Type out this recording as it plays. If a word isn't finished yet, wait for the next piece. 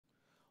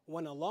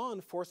When a law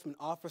enforcement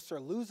officer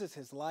loses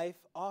his life,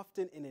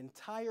 often an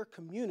entire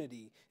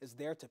community is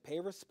there to pay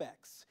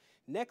respects.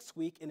 Next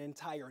week, an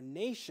entire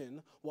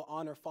nation will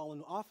honor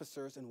fallen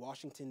officers in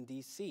Washington,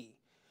 D.C.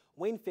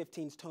 Wayne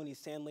 15's Tony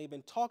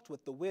Sandlaben talked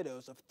with the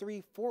widows of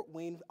 3 Fort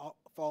Wayne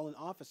fallen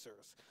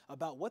officers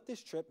about what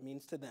this trip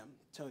means to them.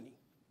 Tony.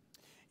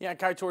 Yeah,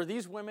 Kaitor,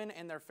 these women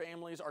and their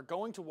families are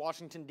going to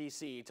Washington,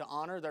 D.C. to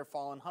honor their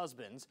fallen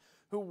husbands,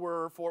 who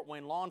were Fort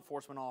Wayne law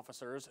enforcement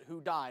officers who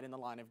died in the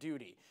line of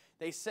duty.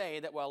 They say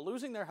that while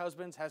losing their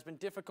husbands has been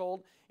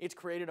difficult, it's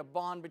created a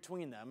bond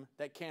between them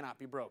that cannot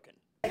be broken.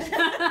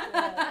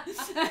 I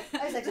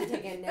was actually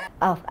taking a nap.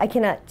 Oh, I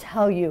cannot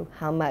tell you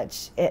how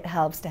much it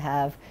helps to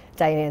have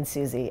Diana and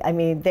Susie. I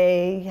mean,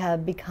 they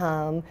have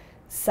become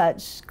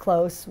such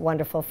close,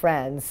 wonderful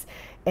friends.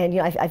 And,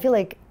 I feel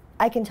like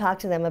I can talk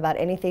to them about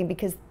anything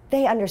because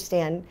they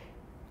understand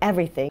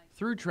everything.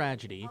 Through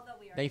tragedy,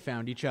 they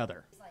found each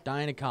other.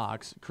 Diana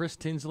Cox, Chris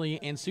Tinsley,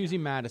 and Susie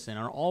Madison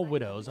are all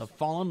widows of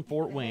fallen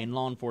Fort Wayne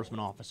law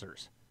enforcement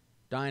officers.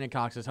 Diana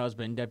Cox's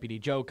husband, Deputy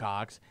Joe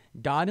Cox,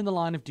 died in the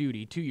line of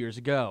duty 2 years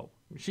ago.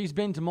 She's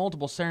been to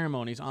multiple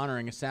ceremonies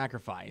honoring a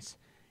sacrifice.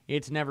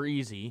 It's never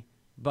easy,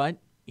 but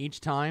each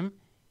time,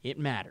 it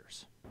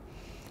matters.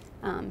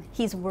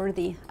 He's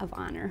worthy of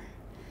honor.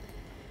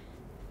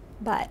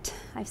 But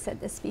I've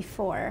said this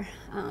before,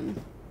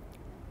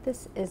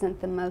 this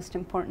isn't the most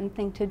important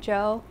thing to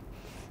Joe.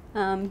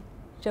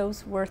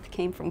 Joe's worth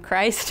came from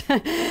Christ,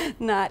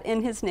 not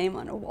in his name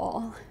on a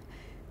wall.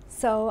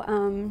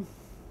 So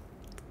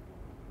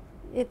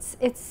it's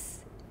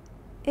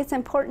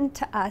important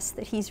to us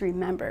that he's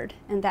remembered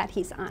and that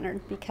he's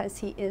honored because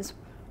he is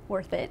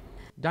worth it.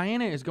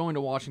 Diana is going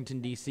to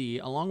Washington, D.C.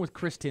 along with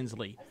Chris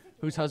Tinsley,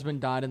 whose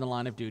husband died in the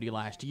line of duty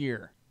last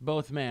year.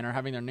 Both men are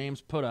having their names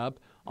put up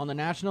on the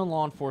National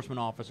Law Enforcement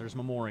Officers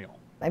Memorial.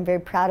 I'm very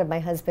proud of my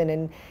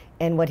husband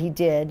and what he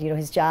did,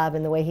 his job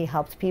and the way he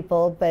helped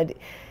people, but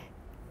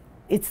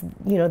it's,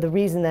 the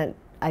reason that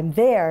I'm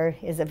there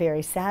is a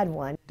very sad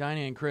one.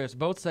 Diana and Chris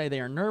both say they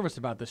are nervous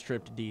about this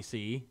trip to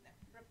D.C.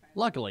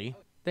 Luckily,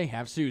 they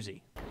have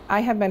Susie.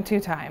 I have been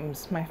 2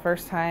 times. My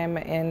first time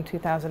in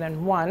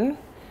 2001,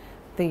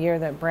 the year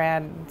that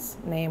Brad's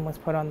name was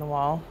put on the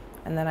wall,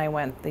 and then I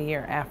went the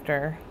year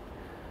after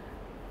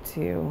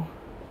to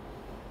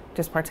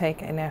just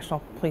partake in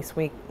National Police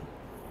Week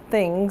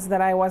things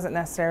that I wasn't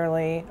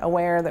necessarily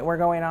aware that were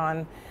going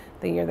on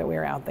the year that we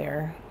were out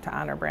there to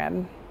honor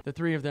Brad. The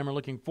 3 of them are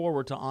looking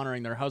forward to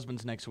honoring their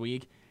husbands next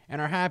week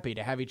and are happy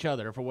to have each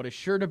other for what is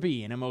sure to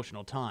be an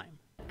emotional time.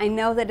 I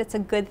know that it's a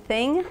good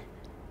thing.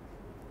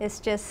 It's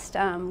just,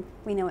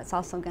 we know it's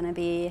also going to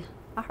be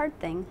a hard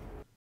thing.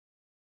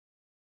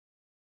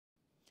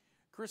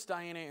 Chris,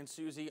 Diana, and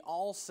Susie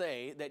all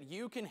say that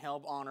you can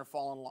help honor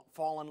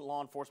fallen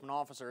law enforcement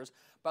officers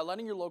by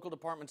letting your local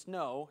departments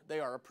know they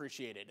are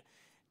appreciated.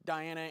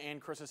 Diana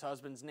and Chris's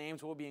husband's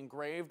names will be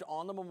engraved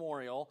on the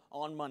memorial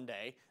on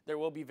Monday. There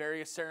will be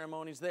various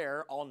ceremonies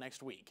there all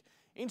next week.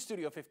 In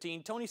Studio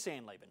 15, Tony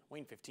Sandlaben,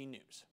 Wayne 15 News.